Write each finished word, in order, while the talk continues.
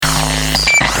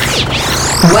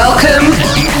Welcome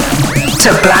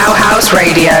to Haus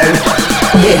Radio.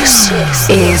 This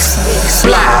is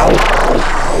Blau.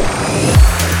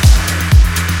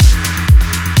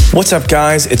 What's up,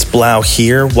 guys? It's Blau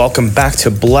here. Welcome back to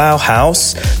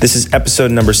Haus. This is episode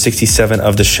number 67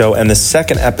 of the show, and the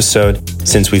second episode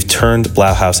since we've turned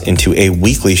Haus into a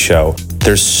weekly show.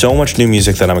 There's so much new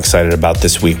music that I'm excited about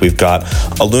this week. We've got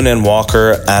Aluna and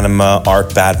Walker, Anima,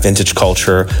 Art Bad, Vintage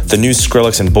Culture, the new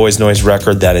Skrillex and Boys Noise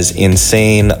record that is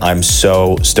insane. I'm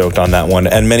so stoked on that one,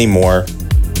 and many more.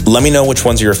 Let me know which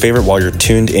ones are your favorite while you're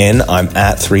tuned in. I'm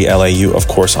at 3LAU, of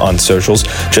course, on socials.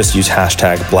 Just use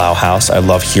hashtag BlauHaus. I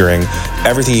love hearing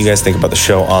everything you guys think about the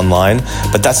show online.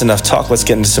 But that's enough talk. Let's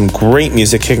get into some great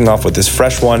music, kicking off with this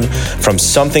fresh one from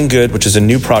Something Good, which is a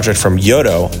new project from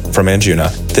Yodo from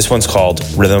Anjuna. This one's called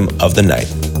Rhythm of the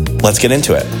Night. Let's get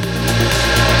into it.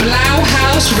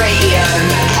 Haus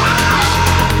Radio.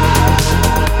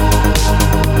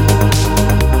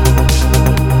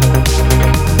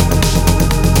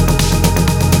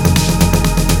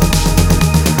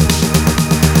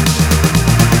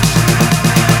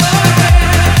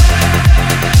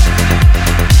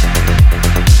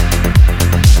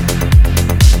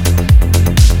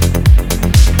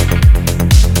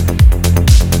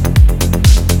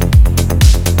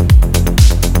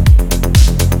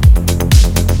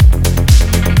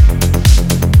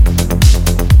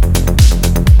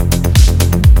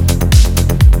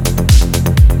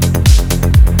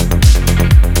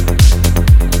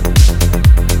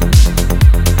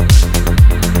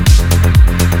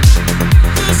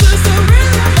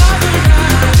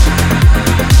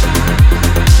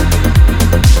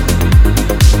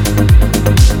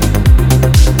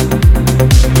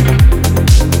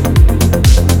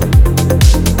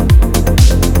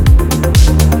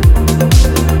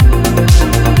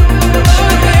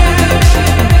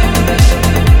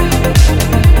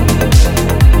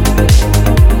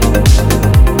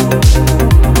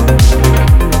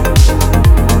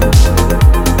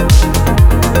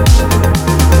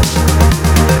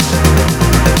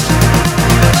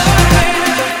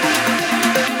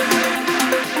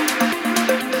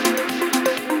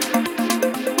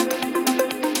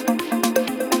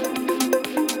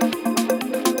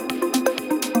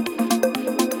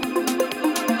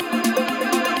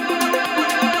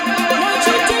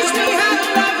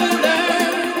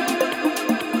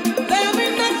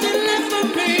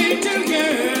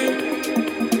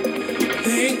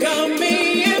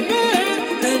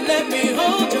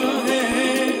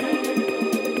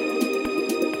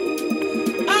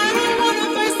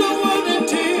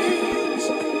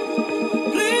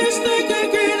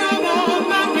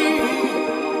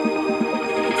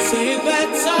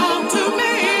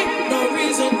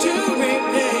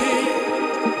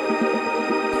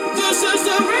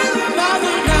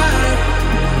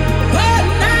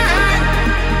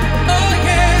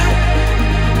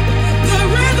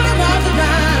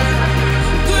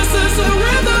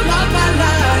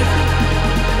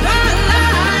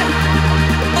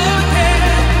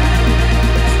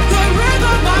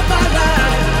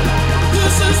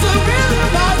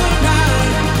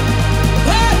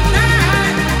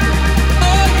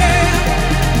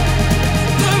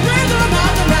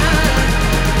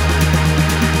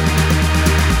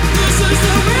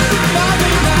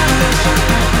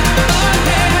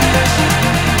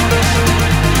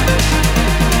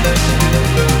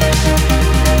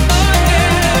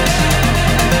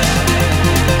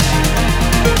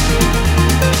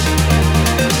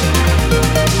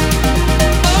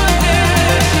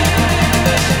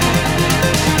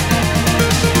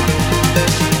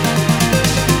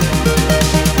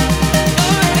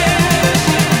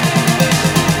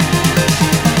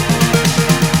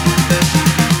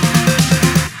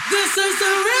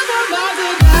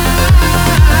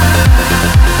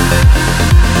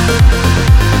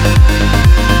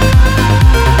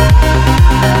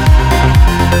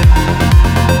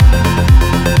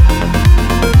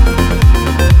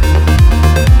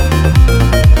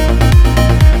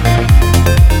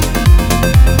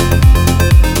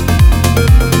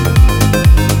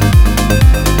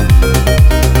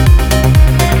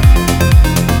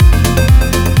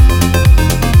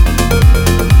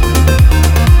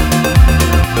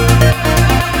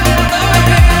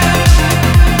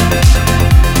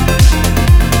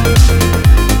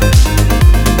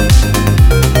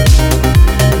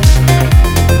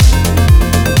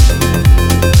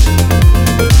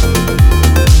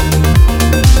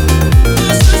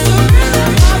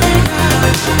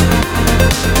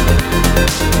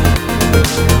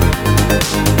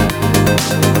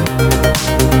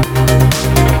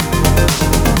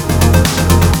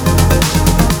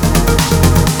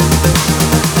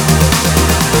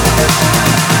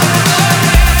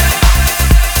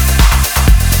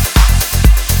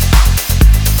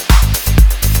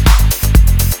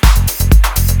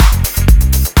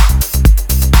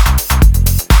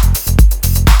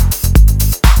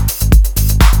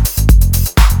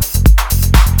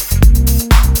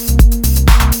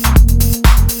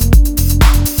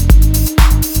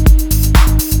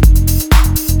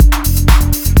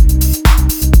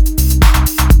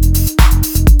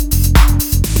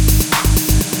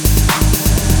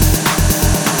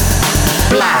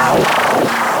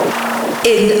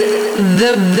 in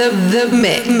the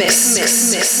mix.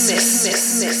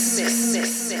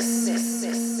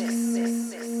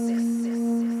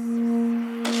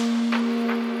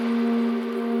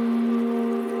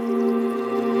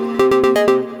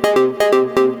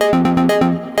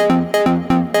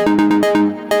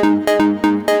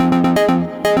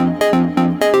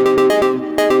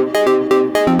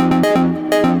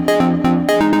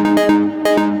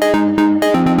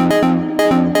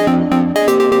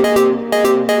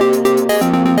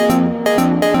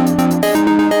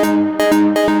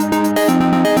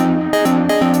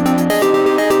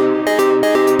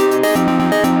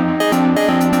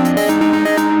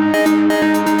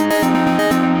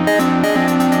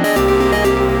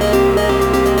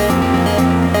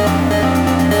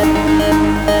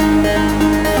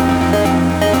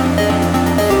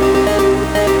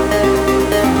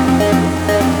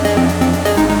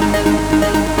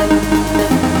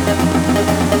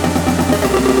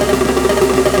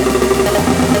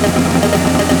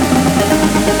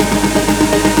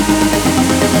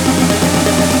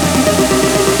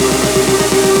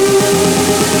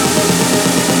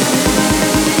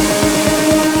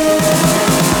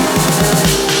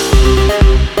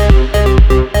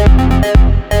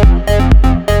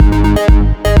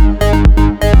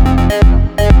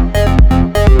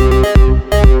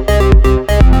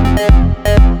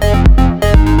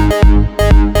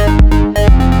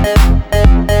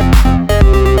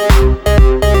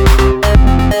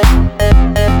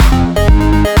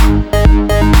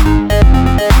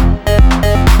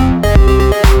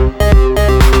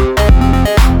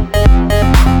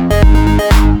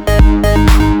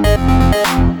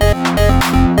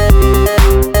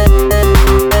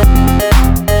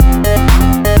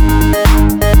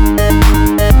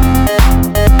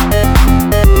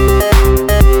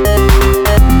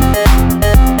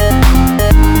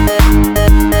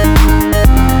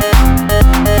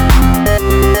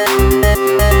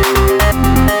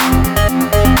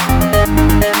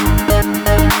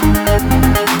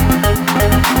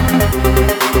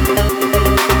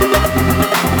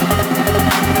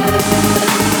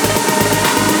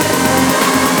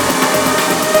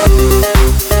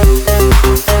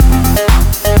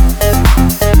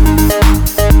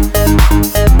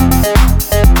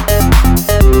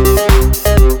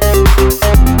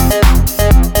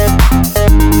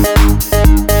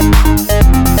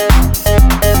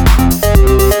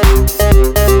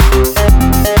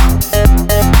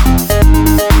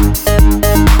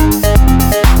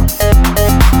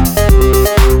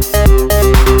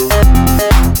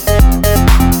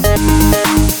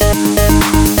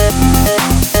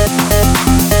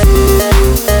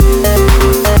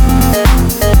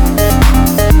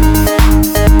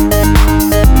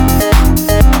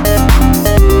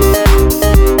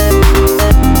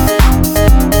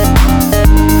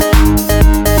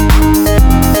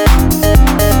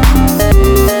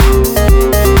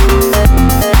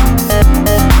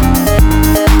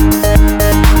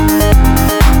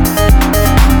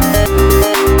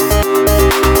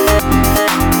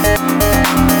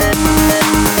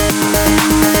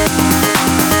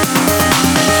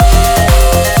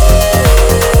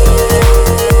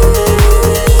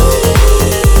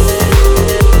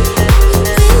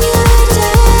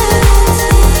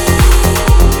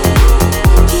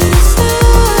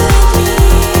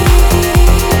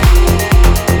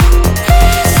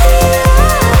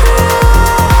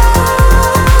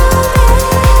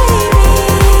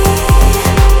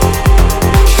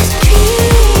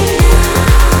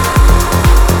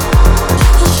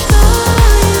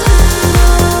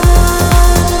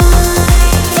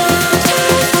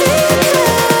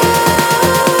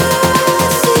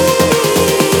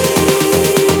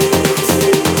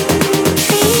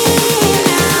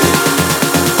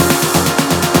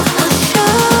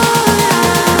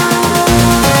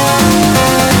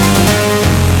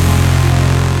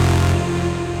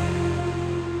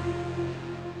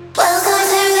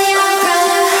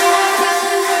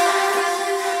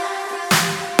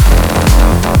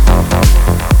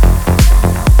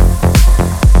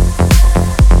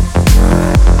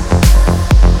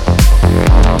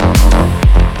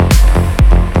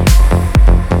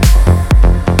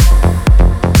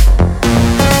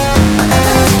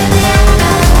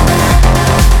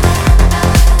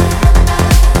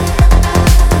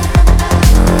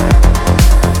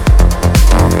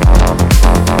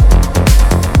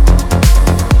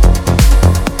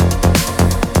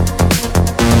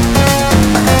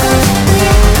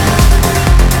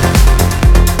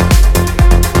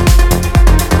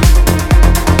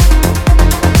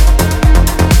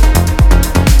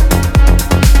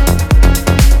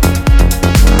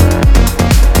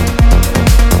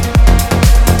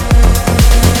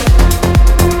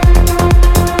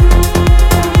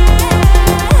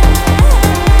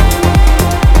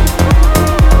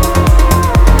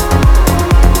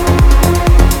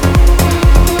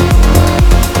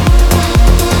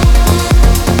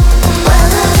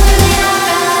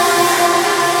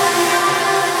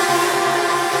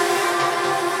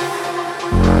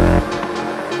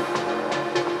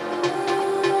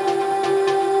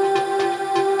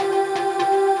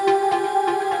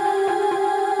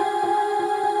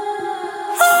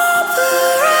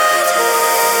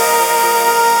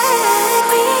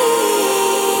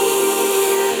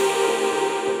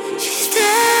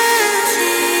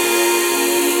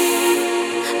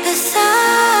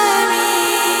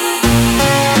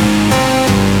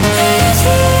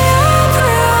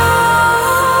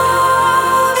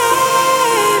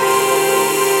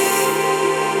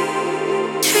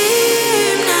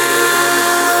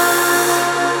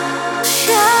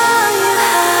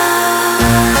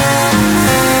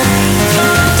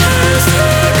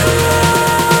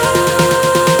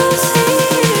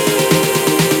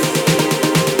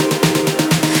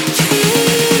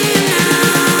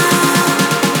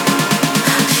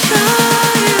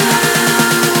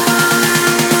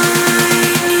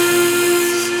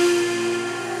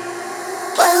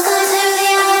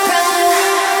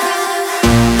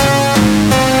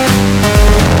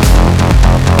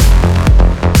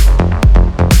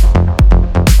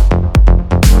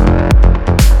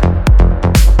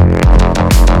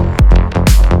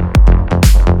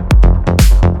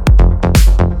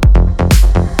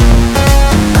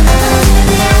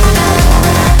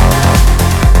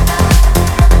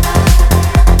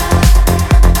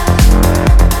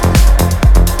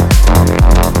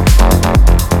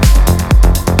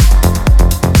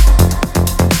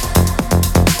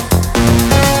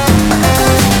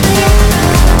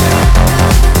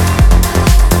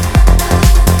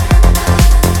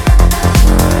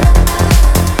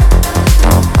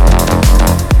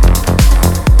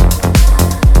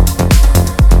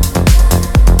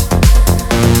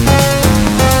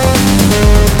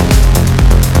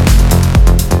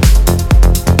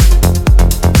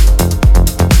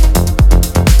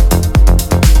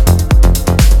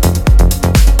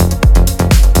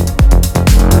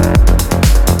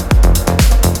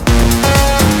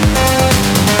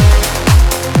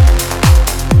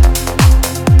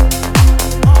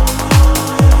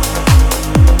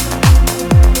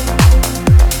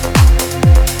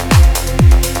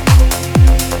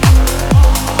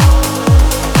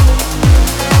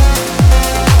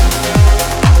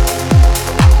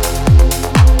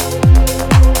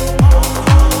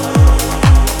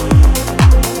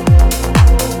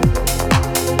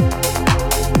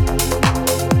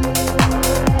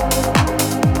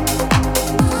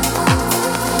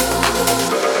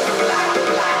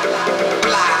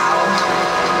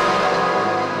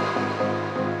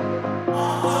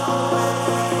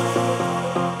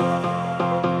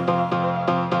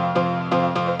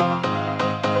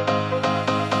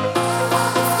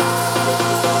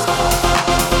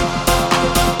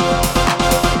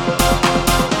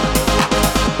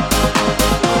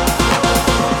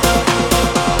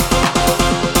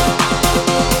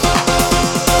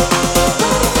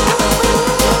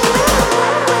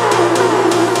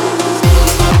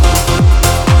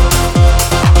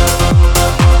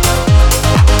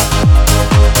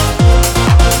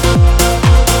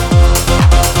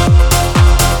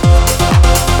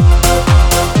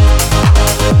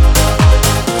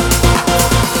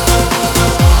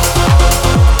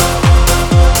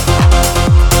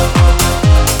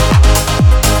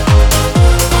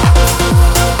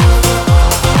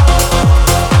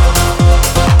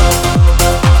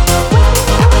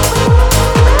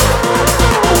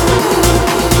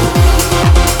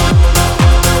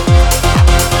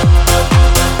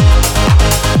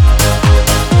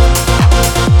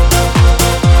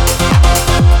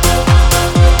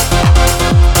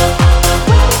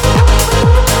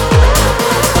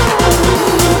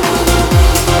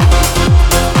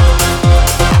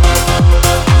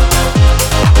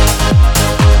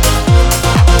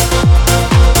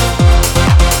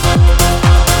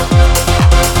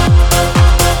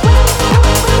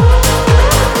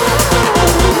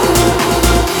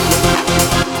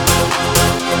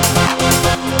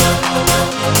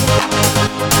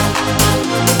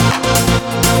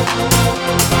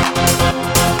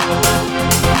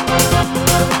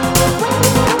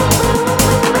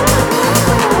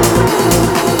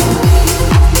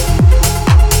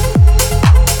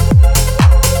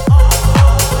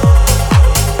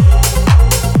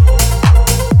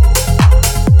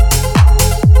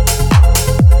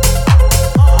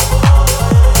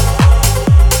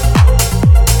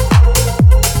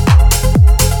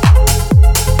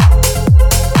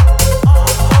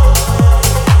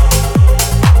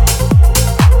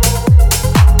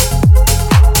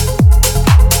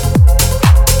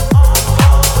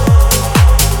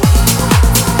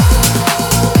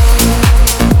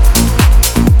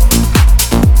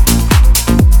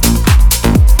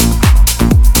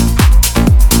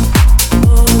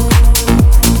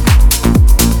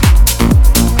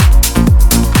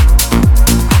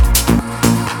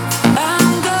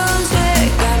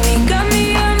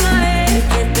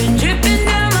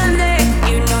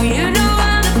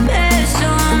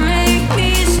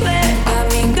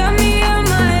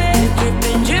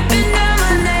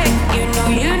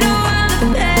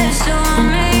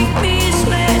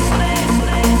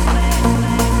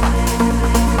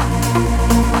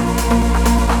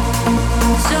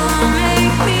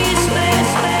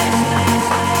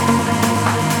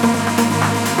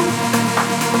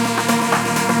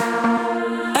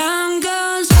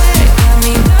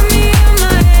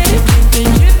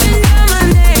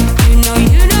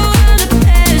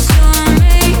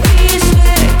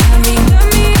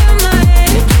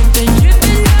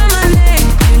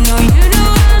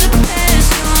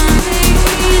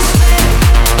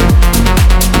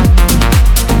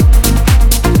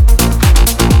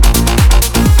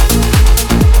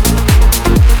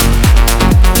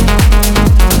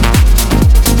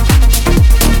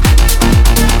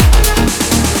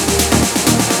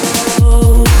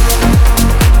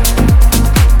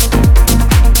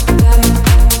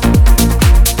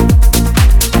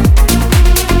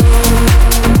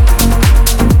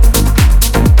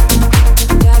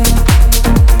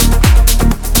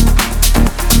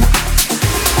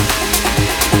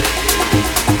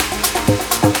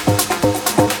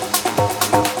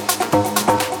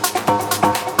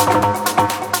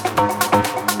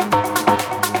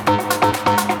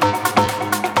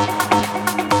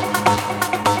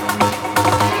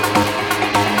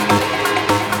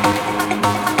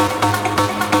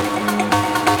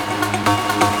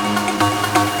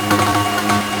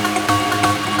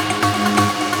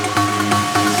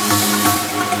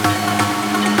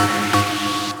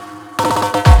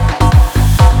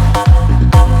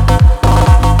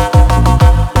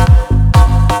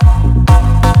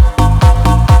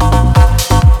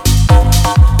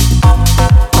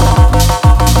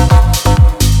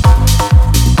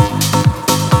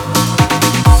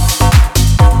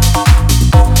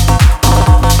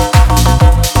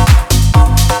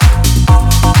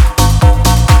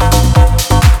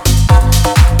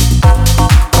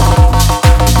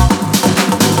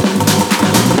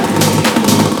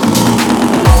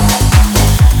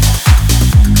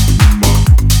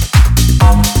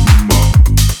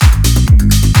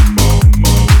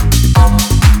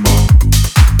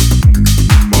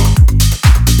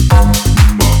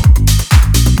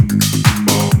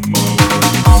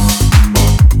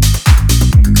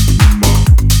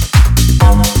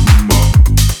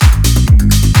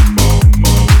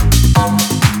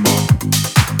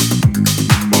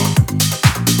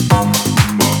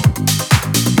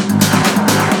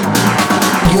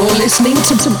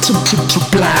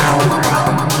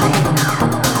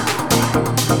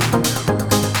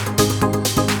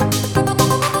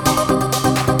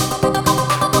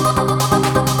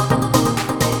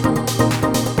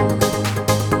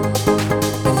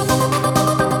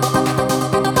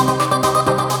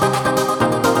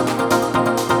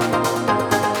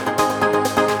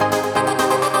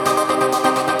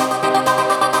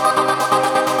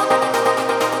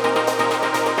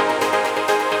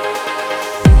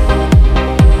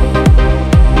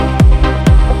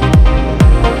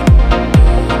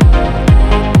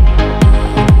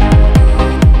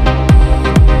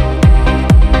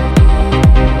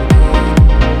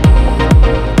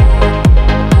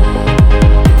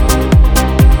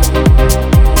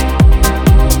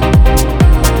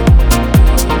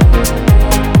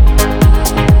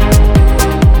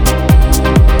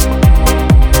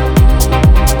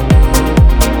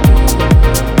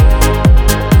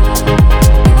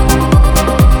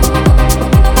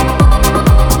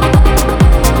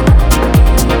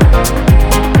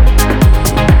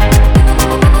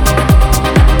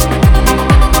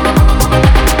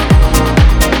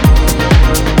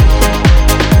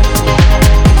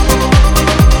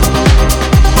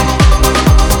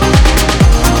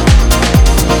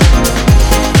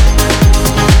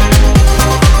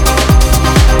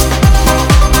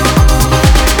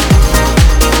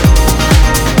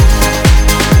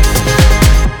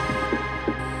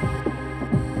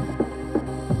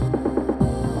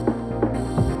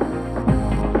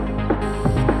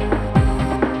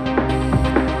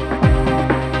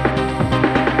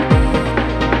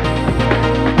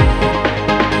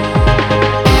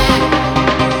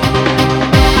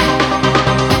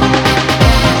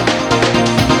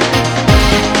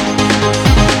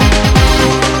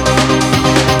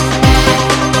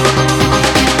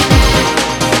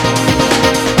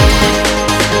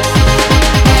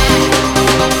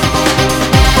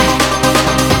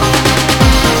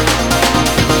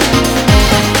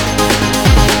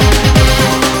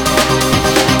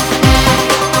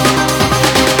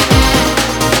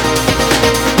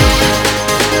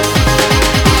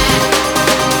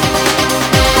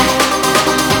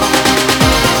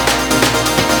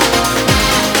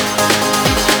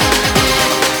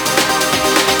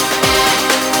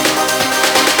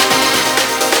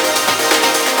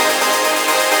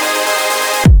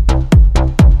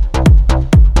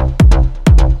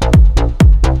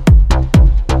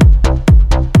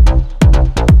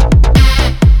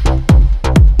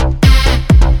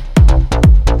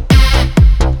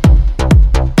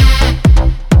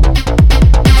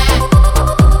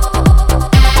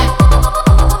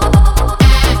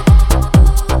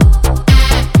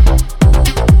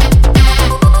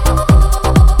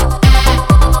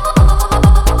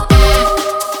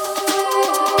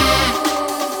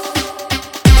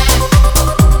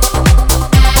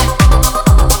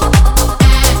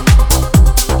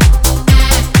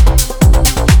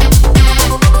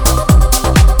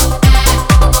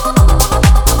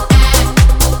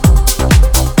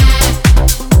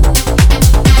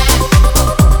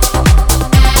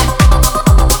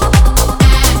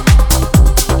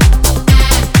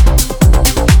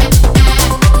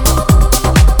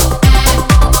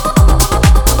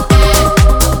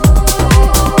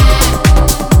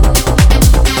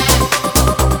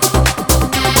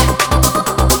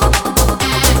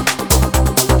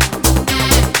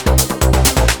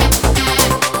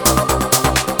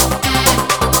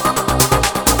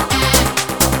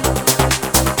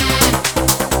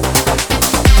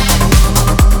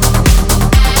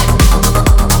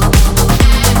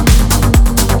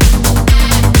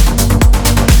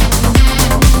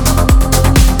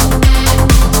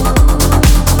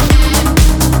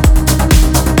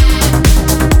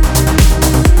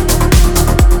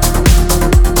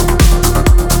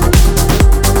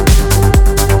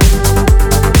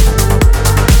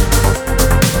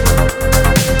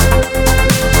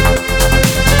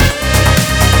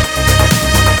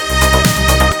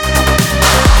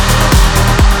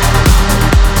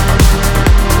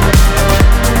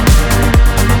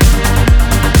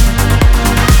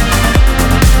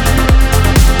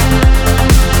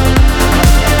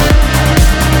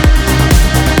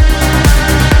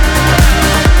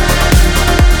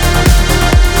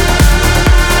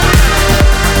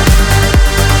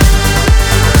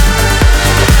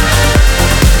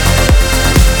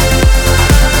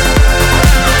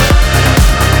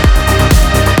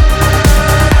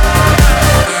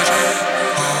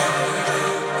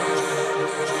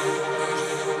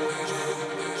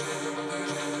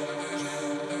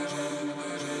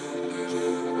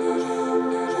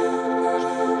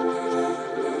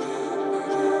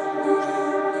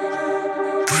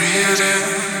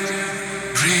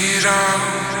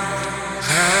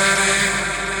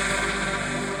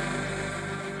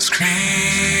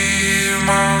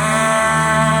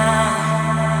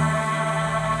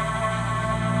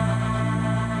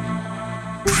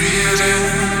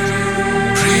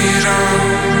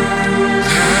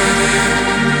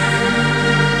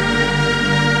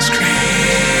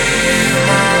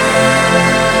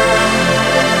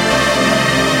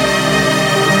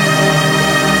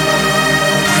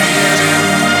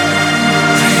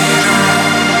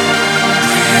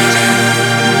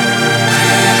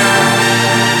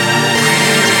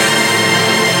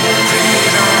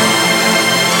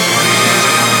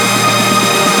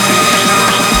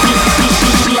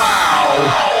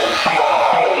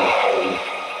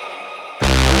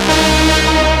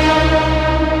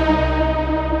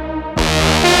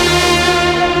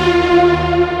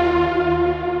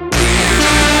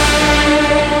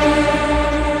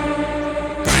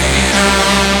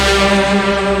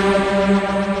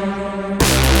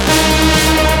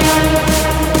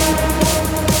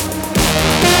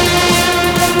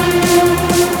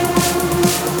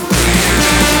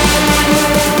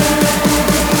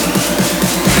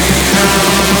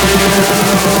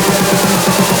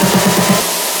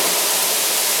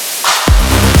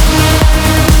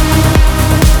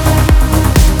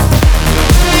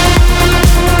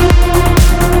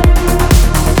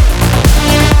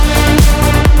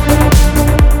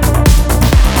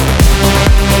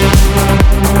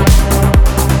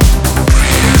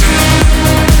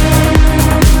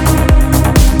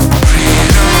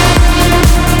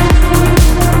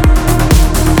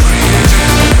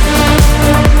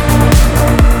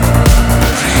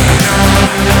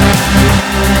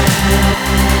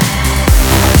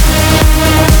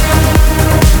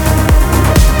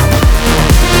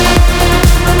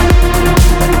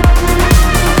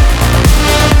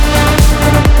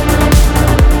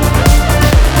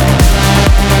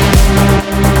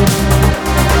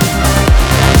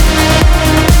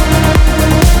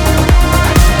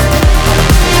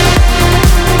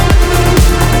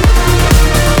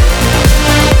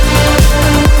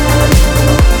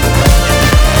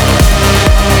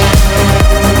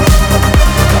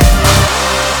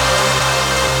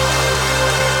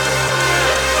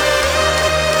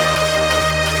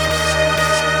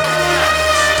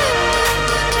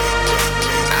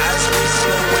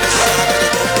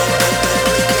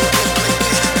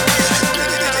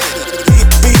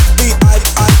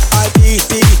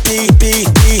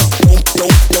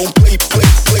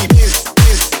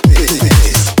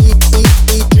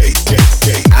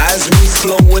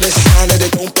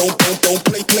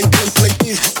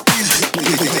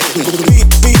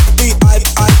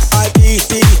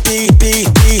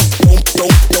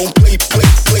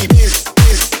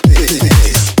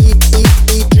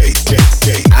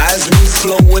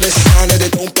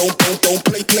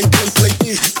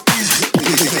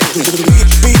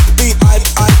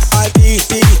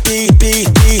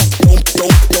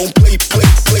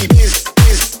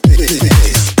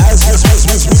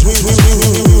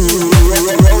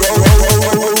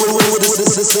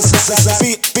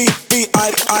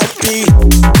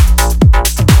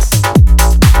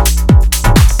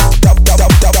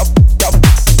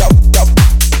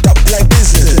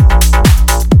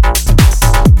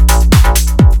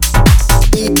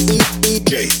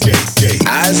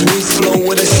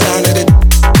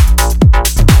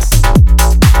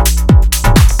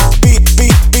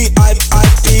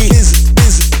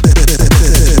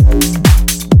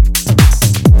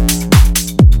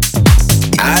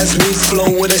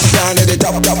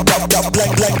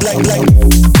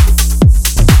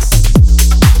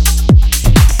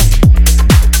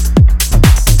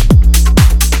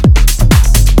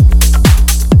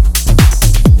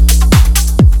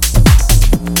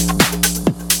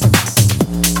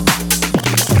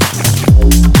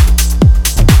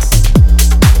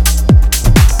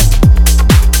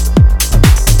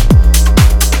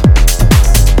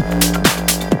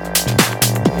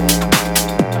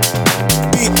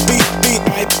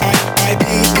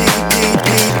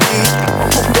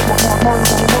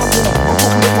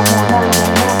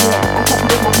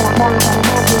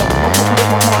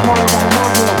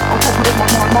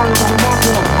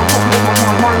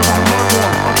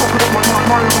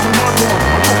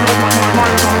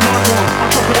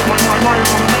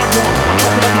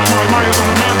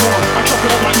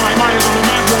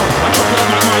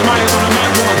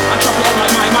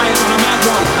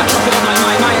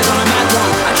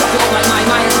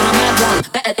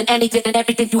 Anything and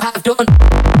everything you have done.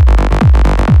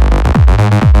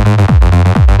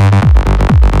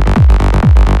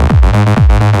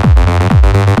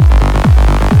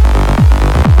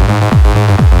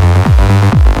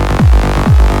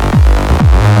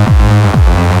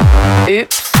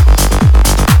 Oops.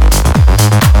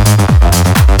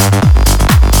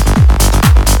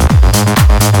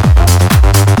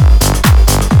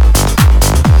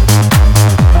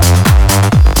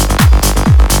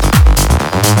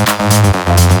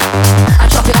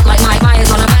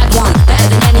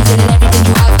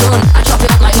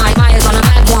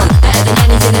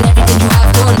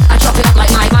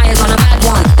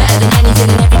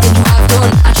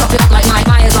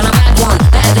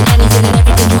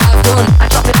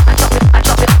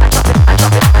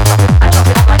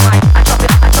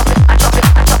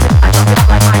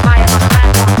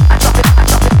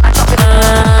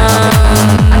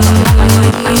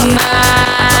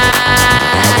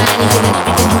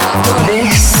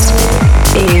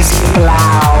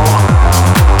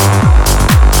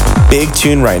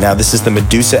 Tune right now. This is the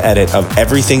Medusa edit of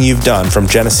Everything You've Done from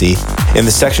Genesee. In the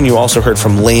section, you also heard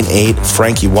from Lane 8,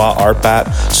 Frankie Wah, Artbat,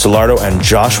 Solardo, and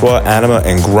Joshua, Anima,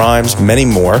 and Grimes, many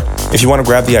more. If you want to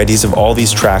grab the IDs of all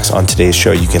these tracks on today's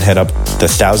show, you can head up the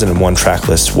 1001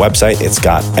 Tracklist website. It's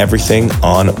got everything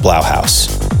on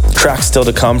Blauhaus. Tracks still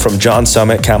to come from John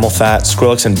Summit, Camel Fat,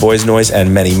 Skrillex and Boys Noise,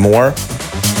 and many more.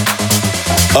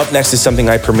 Up next is something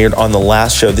I premiered on the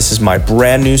last show. This is my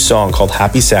brand new song called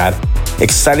Happy Sad.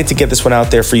 Excited to get this one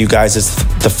out there for you guys. It's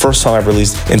the first song I've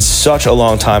released in such a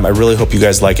long time. I really hope you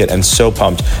guys like it, and so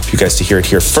pumped for you guys to hear it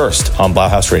here first on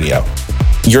Blauhaus Radio.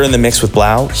 You're in the mix with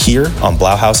Blau here on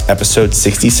Blauhaus episode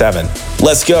 67.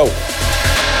 Let's go.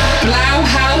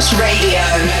 Blauhaus Radio.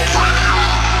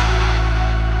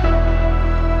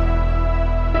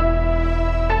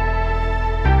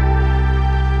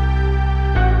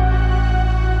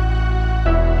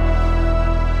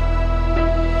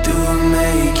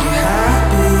 Make you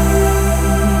happy.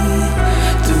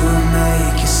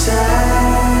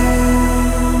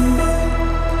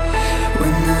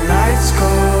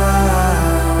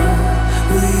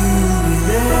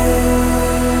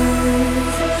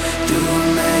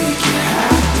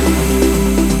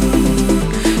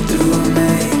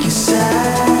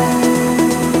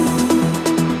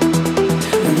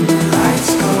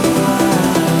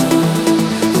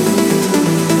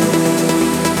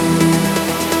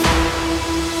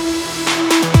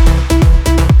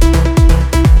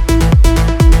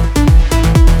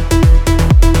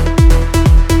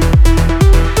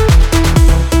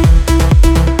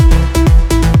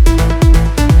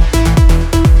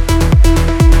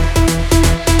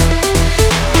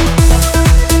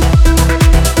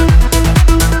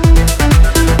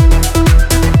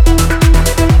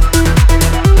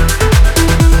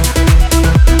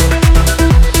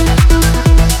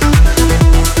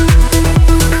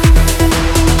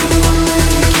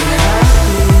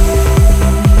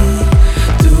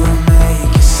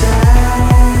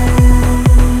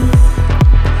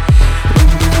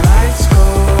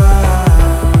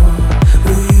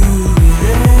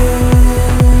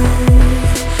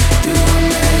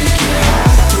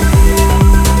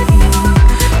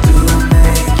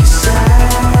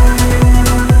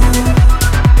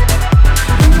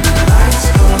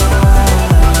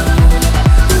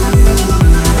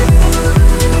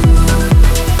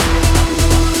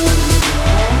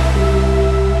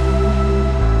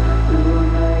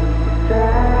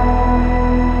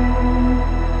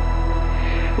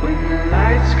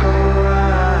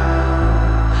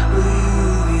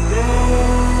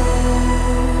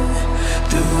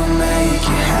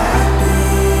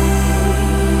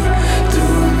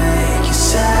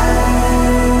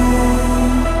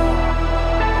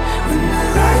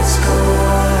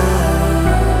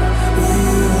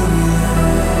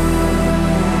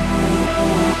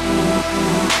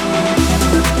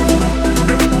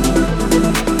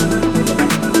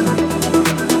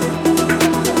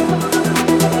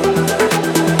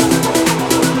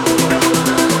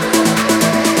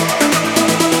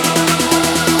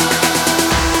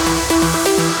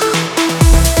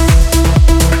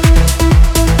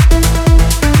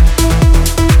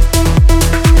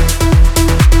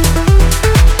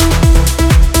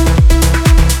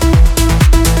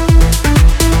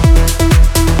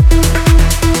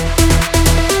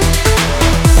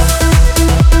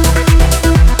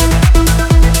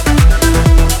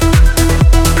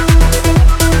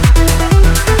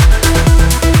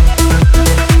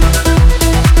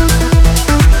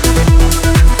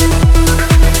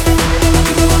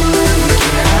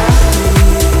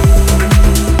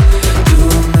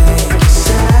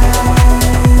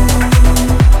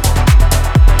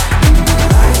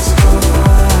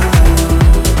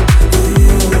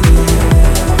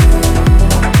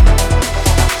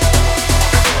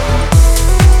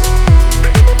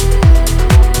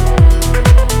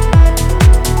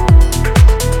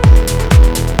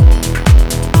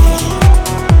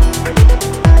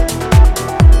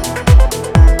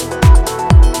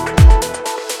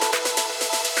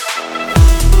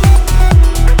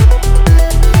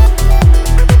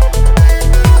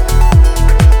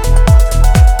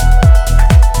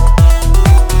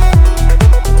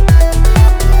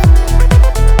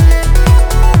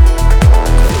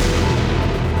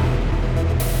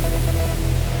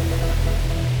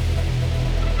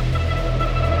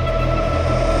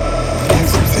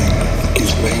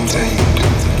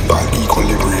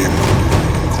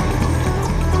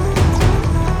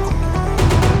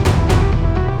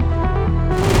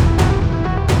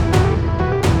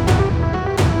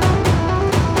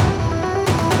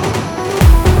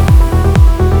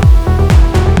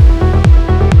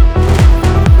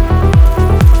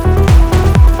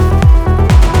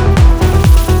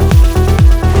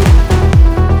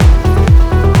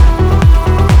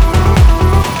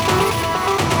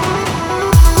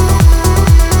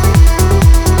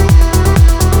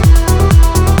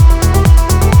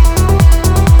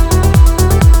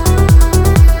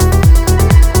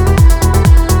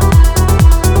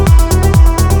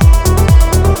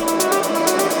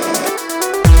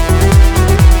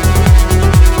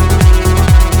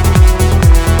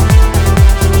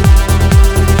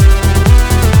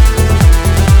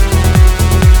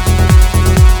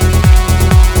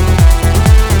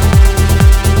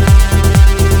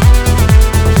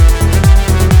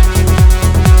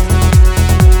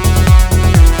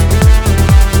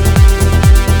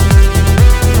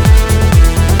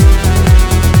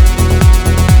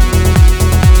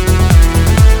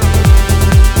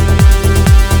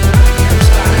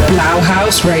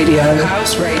 House Radio.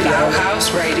 House Radio.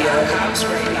 House Radio. House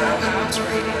Radio. House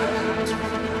Radio.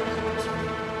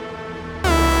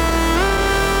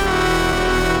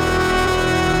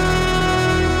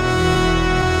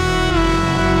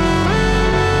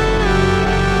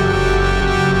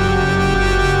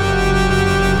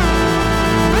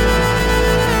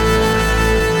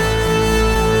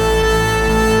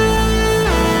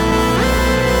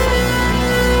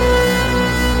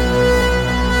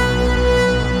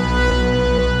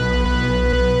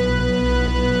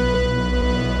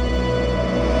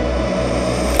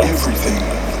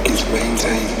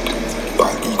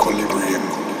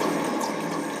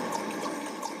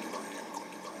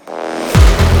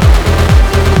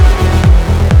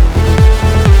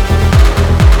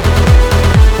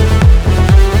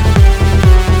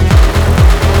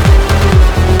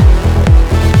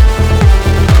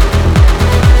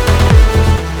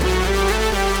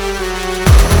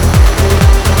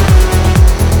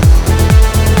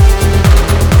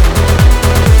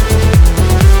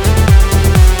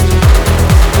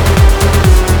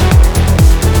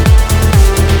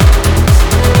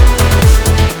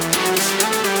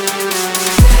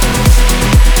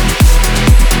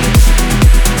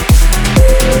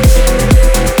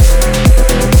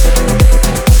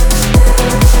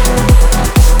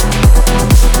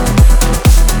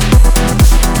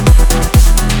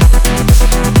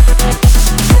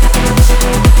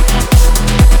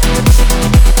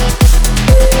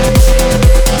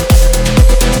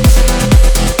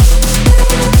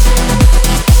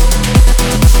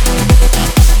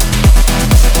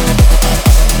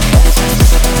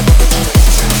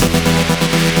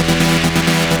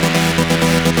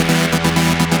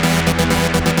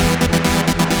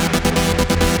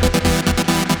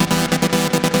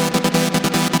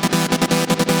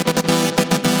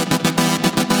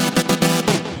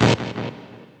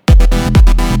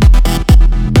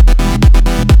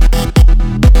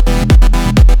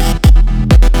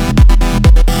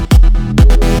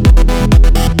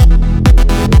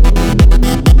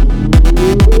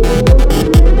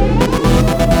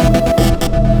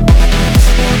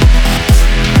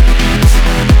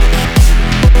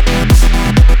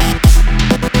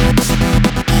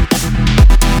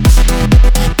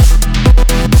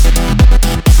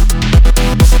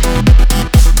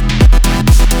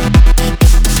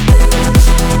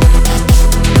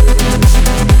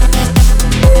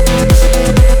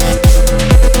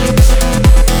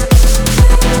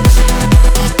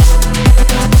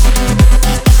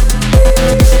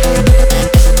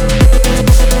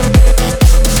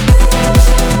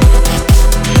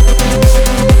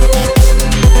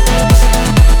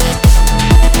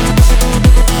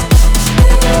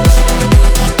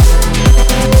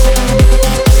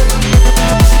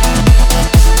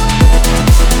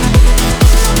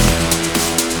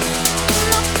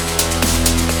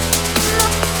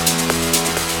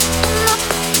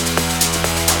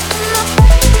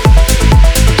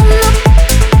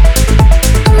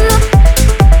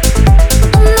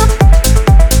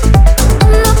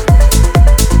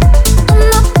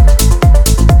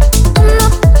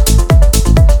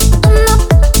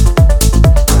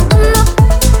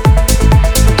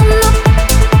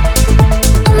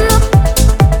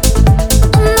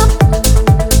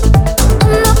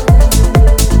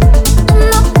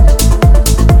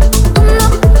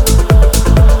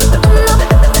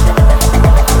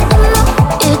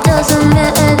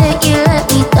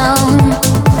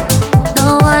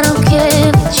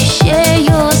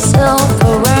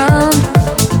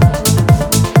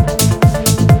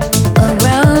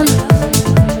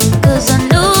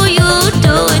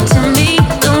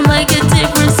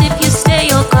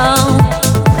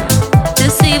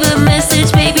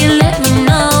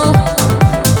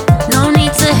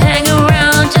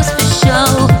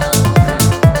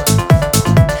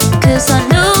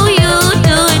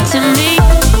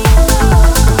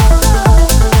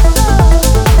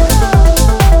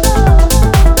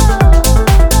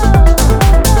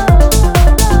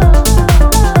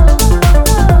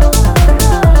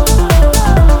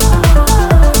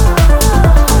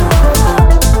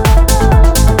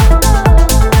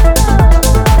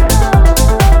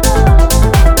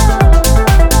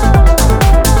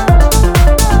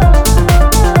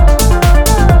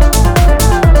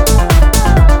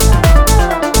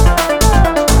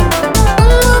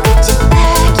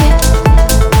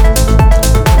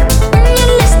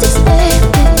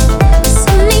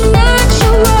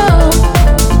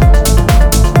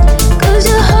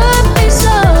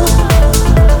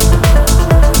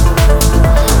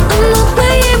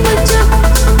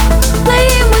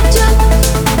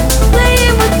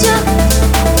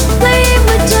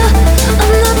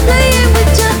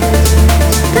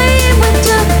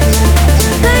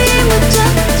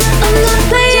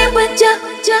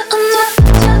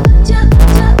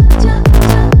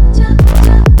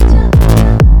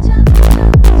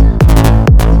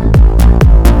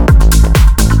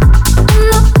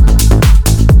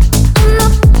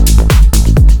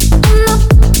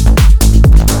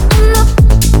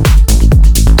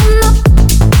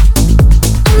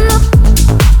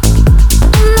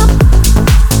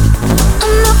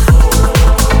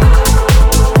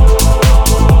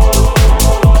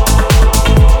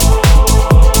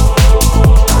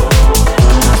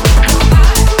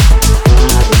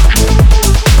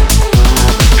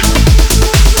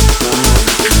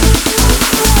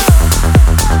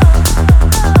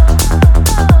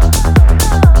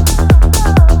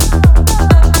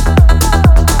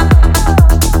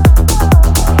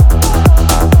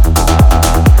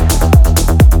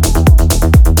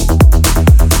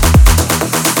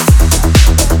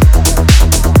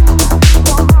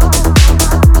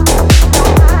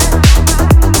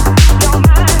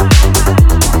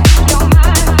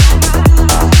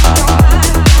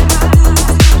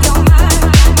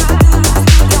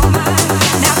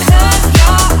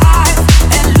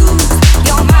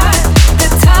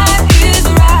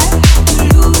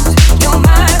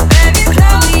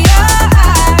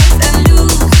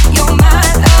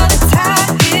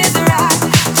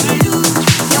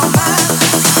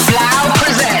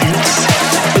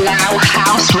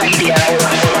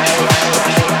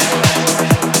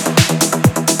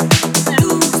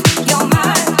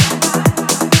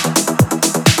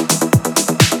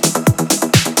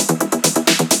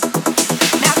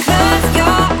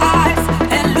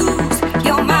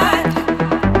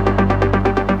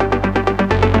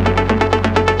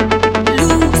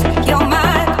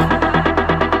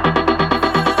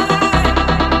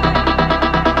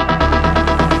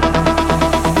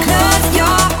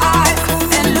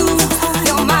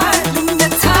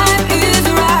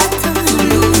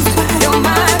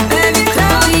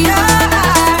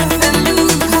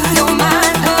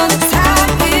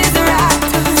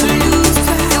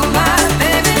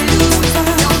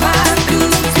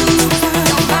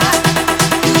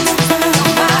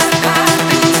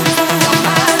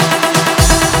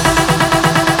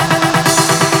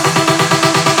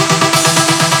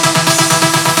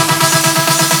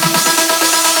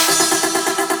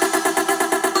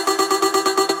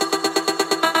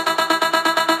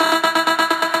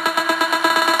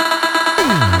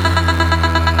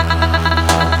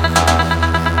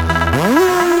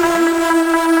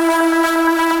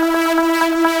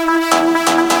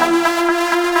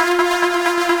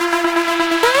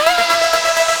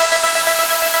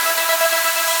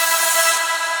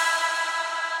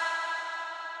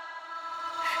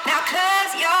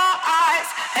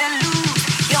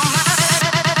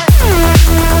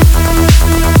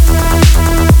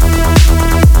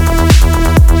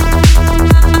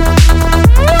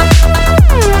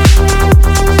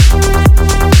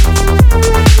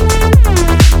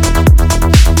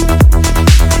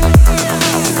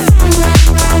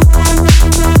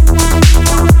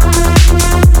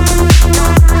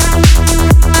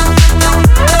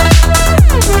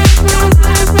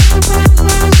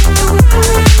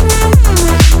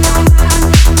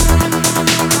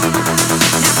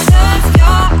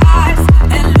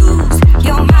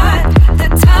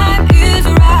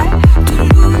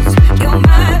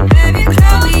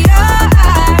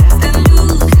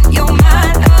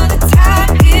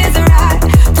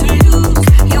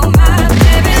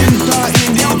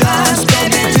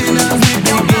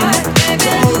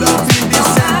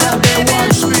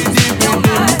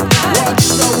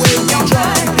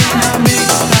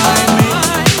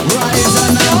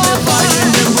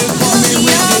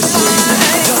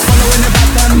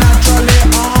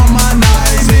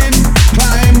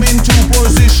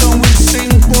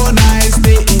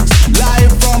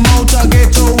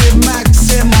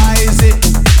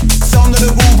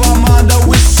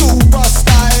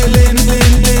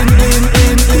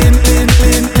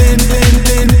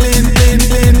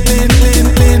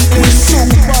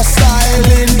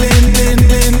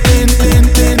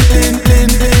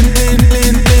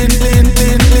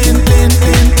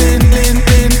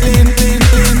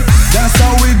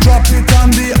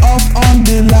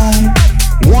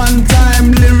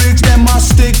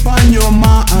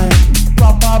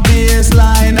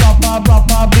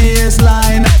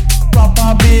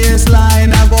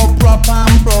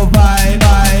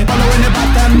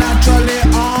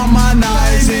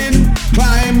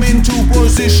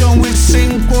 position with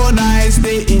synchronized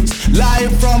it.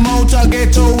 Live from outer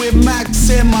ghetto we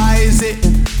maximize it.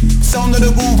 Sound of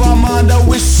the groove I'm under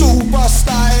with super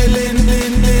styling.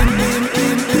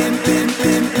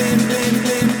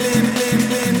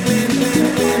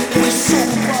 With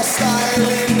super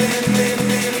styling.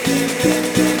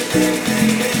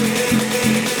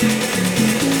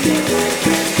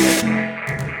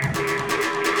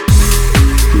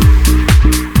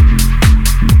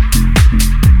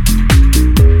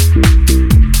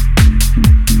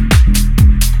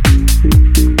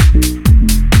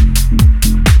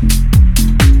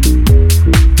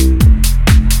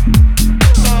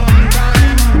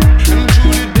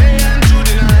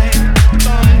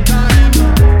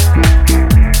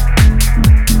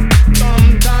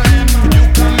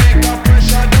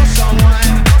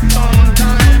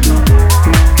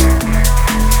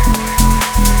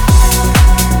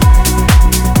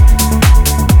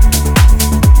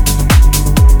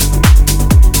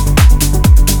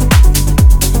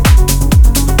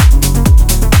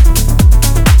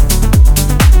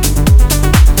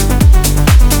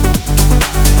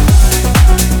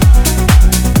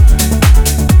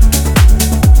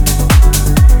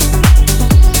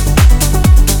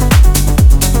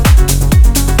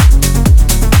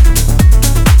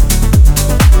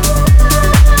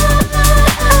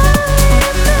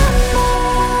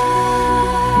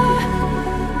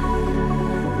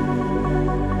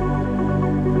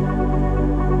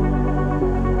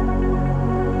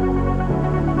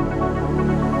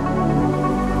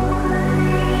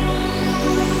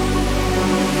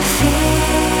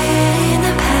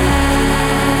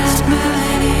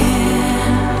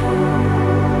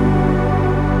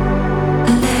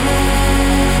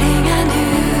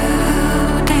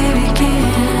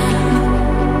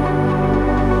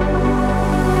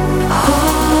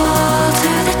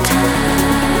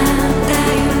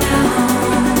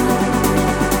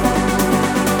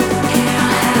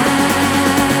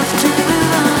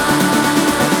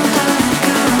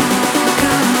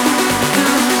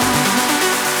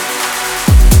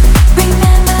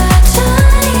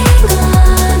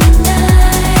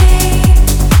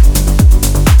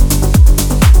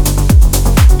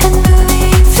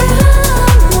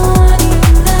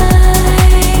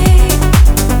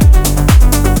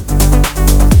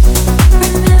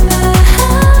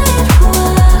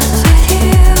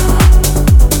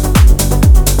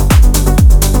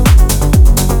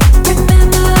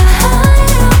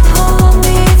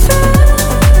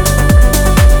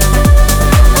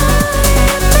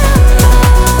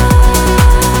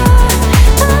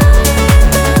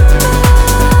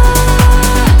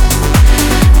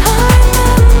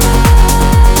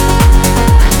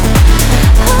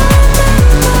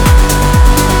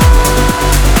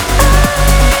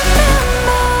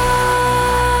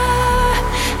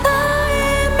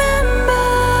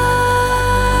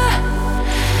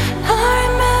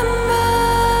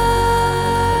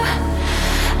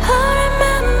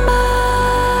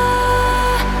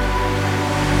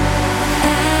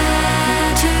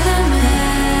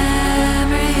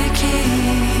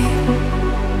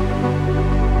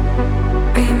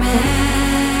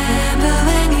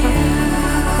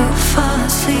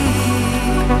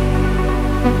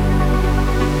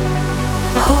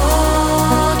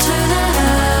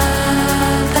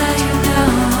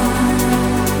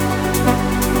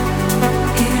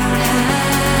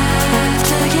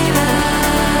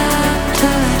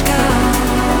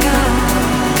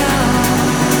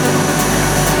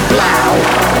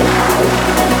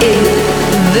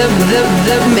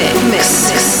 the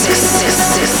mix.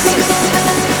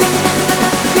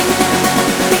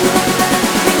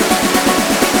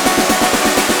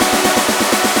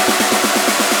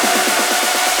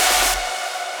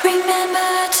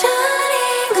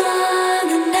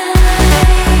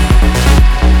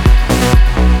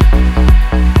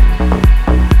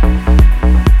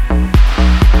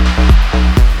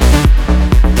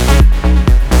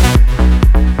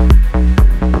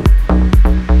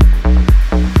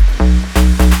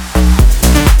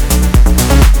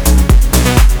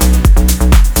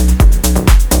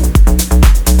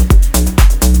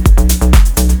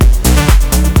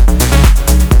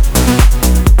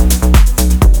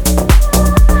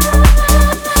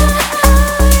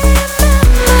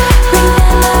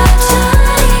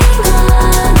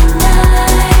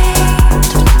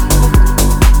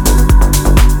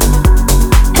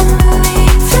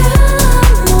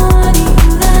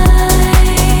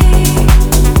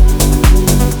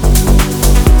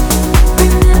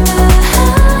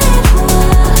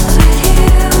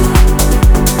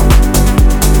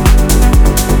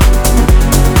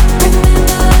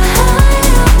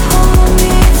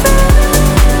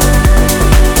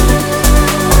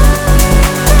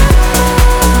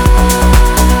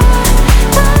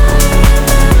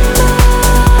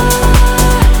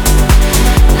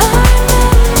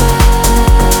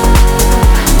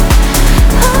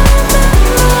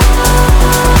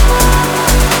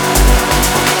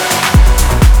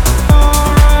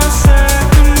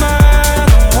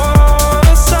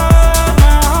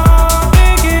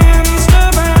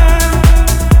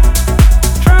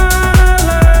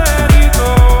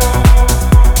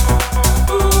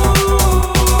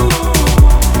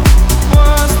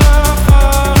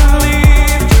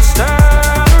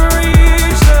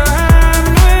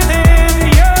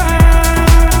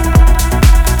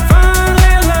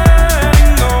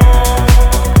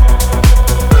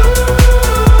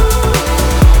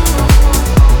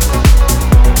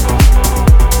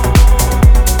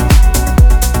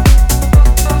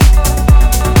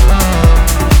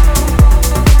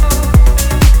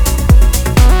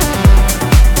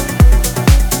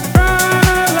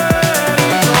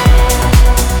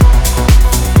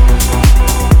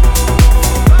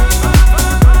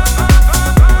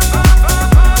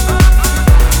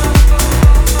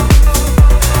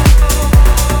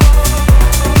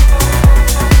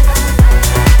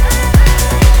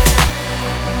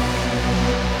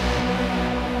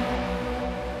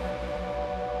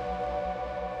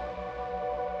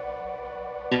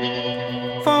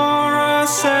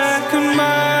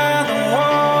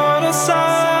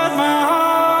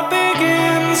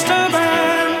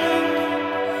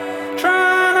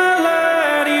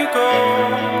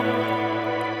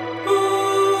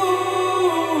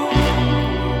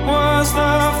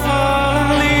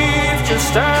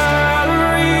 start to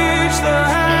reach the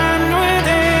hand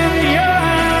within your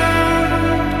hand.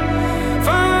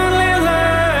 Finally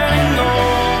letting go.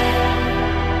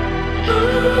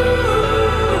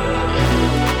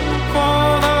 For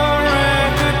the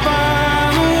record, by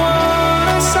the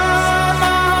waterside,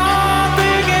 my heart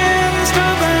begins to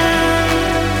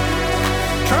bend.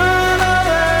 Trying to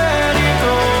let it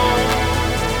go.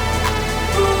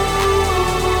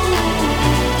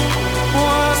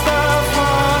 Was the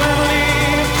fallen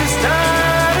leaf just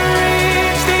died to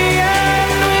reach the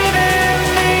end within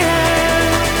the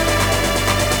end?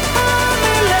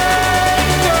 Finally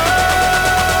letting go.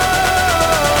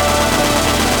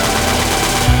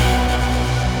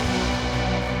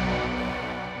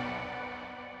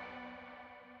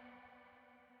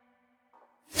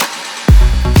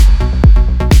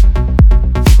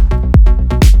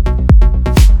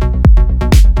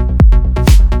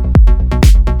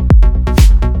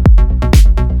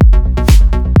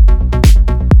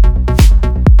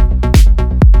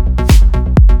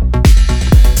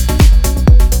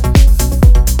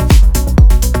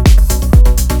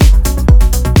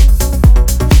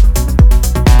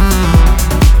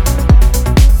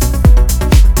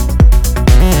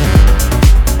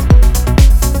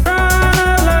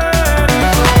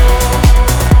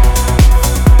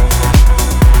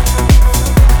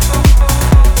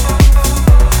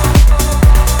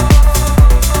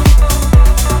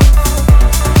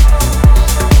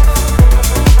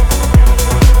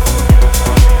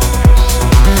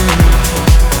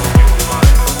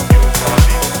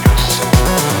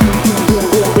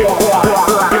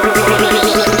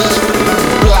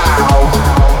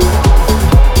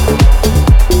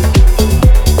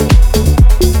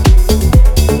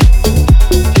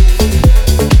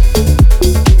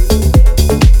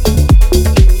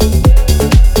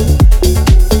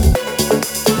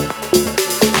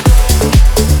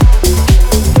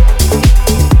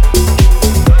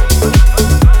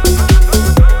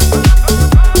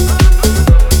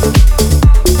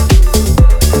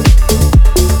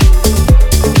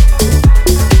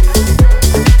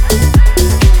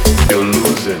 You're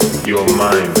losing your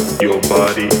mind, your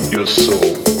body, your soul.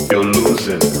 You're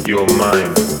losing your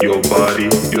mind, your body,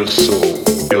 your soul.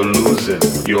 You're losing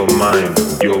your mind,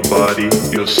 your body,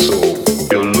 your soul.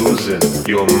 You're losing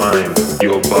your mind,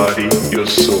 your body, your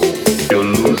soul. You're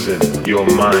losing your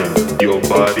mind, your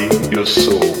body, your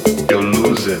soul. You're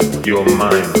losing your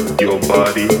mind, your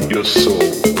body, your soul.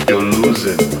 You're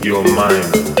losing your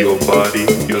mind, your body,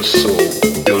 your soul.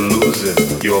 You're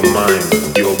losing your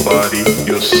mind, your body,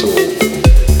 your soul.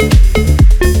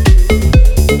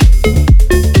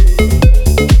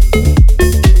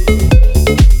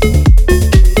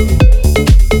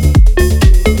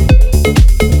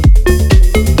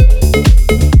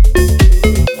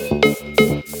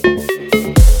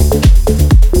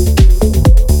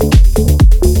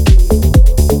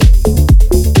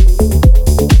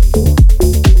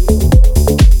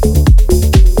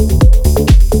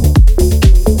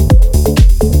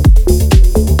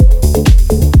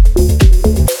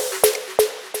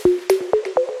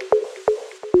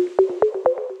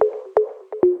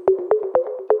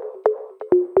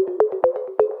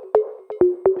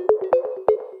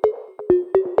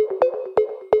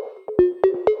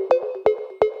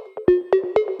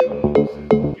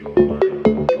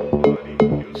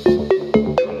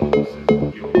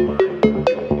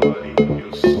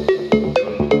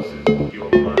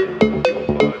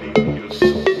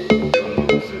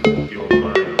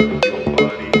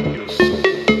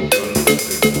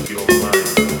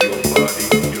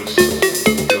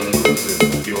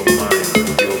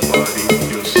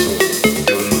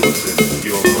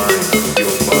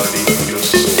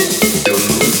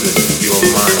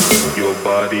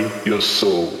 Your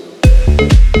soul.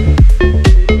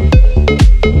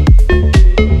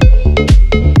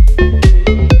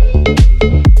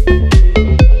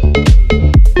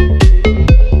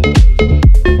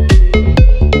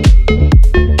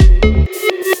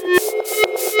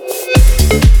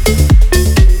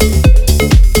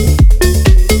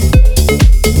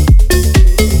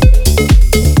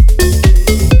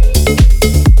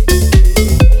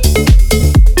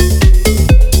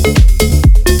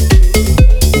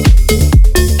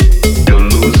 You're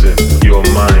losing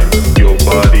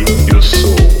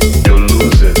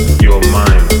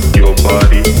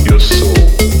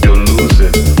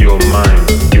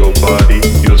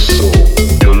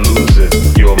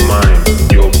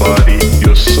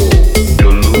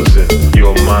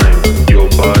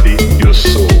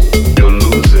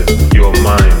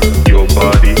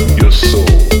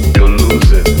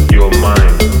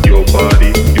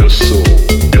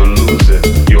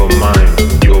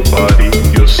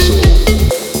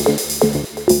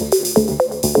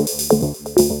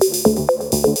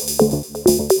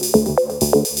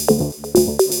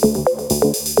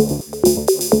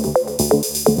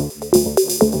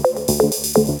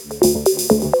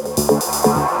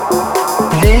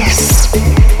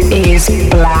is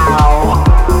Blau.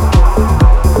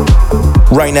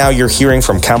 Right now, you're hearing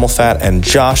from Camel Fat and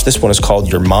Josh. This one is called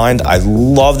Your Mind. I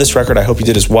love this record. I hope you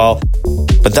did as well.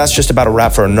 But that's just about a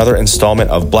wrap for another installment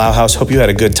of Blau Haus. Hope you had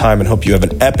a good time and hope you have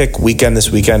an epic weekend this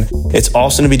weekend. It's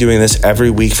awesome to be doing this every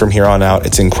week from here on out.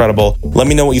 It's incredible. Let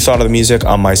me know what you thought of the music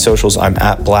on my socials. I'm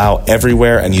at Blau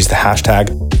everywhere and use the hashtag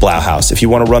BlauHaus. If you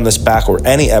want to run this back or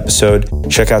any episode,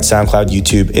 check out SoundCloud,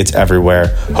 YouTube. It's everywhere.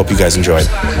 Hope you guys enjoyed.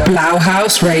 Blau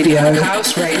Haus Radio.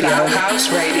 House Radio.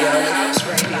 House Radio. House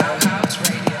Radio.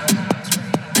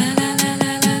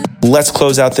 Let's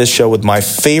close out this show with my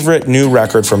favorite new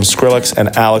record from Skrillex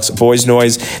and Alex, Boys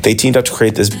Noise. They teamed up to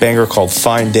create this banger called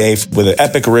Fine Day with an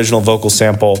epic original vocal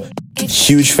sample.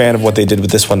 Huge fan of what they did with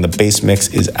this one. The bass mix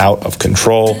is out of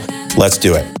control. Let's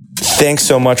do it. Thanks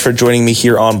so much for joining me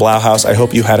here on Blau Haus. I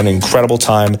hope you had an incredible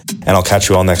time, and I'll catch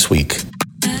you all next week.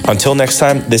 Until next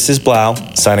time, this is Blau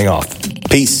signing off.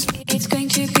 Peace. It's going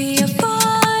to be a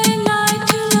fine night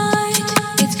tonight.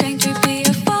 It's going to be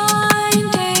a fine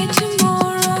day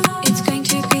tomorrow. It's going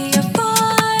to be a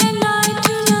fine night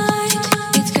tonight.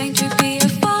 It's going to be a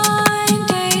fine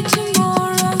day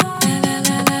tomorrow. La la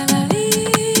la la la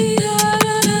lee, la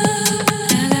la la.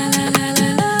 La la la la la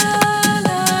la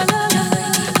la la la.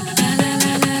 La la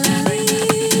la la la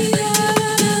lee, la la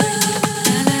la.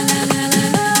 La la la la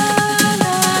la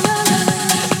la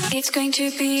la. It's going to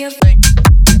be a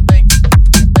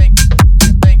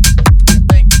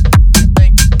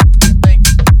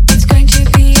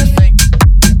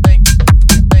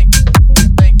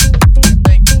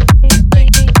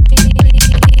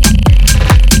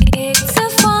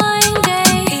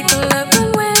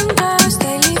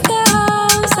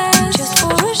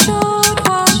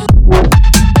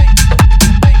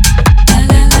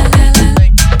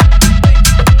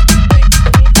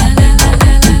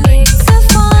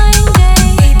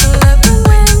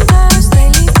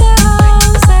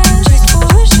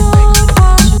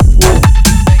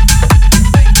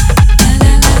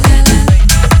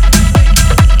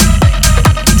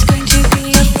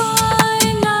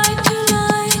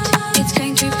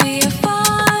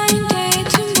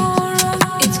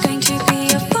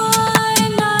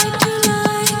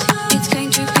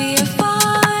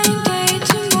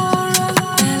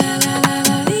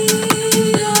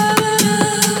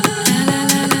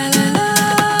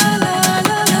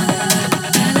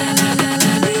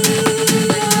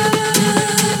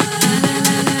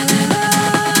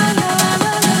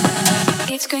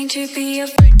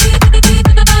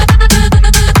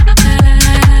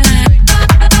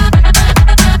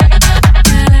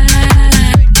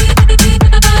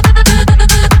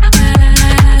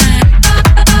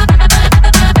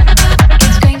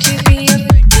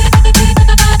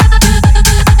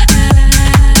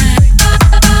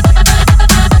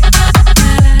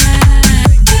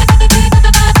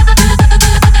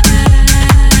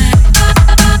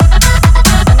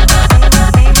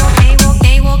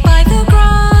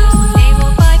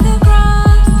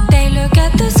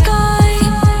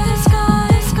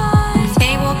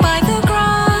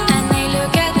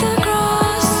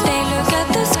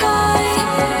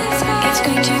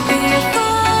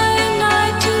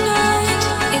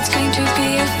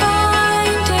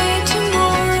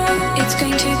It's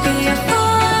going to be a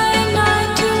fine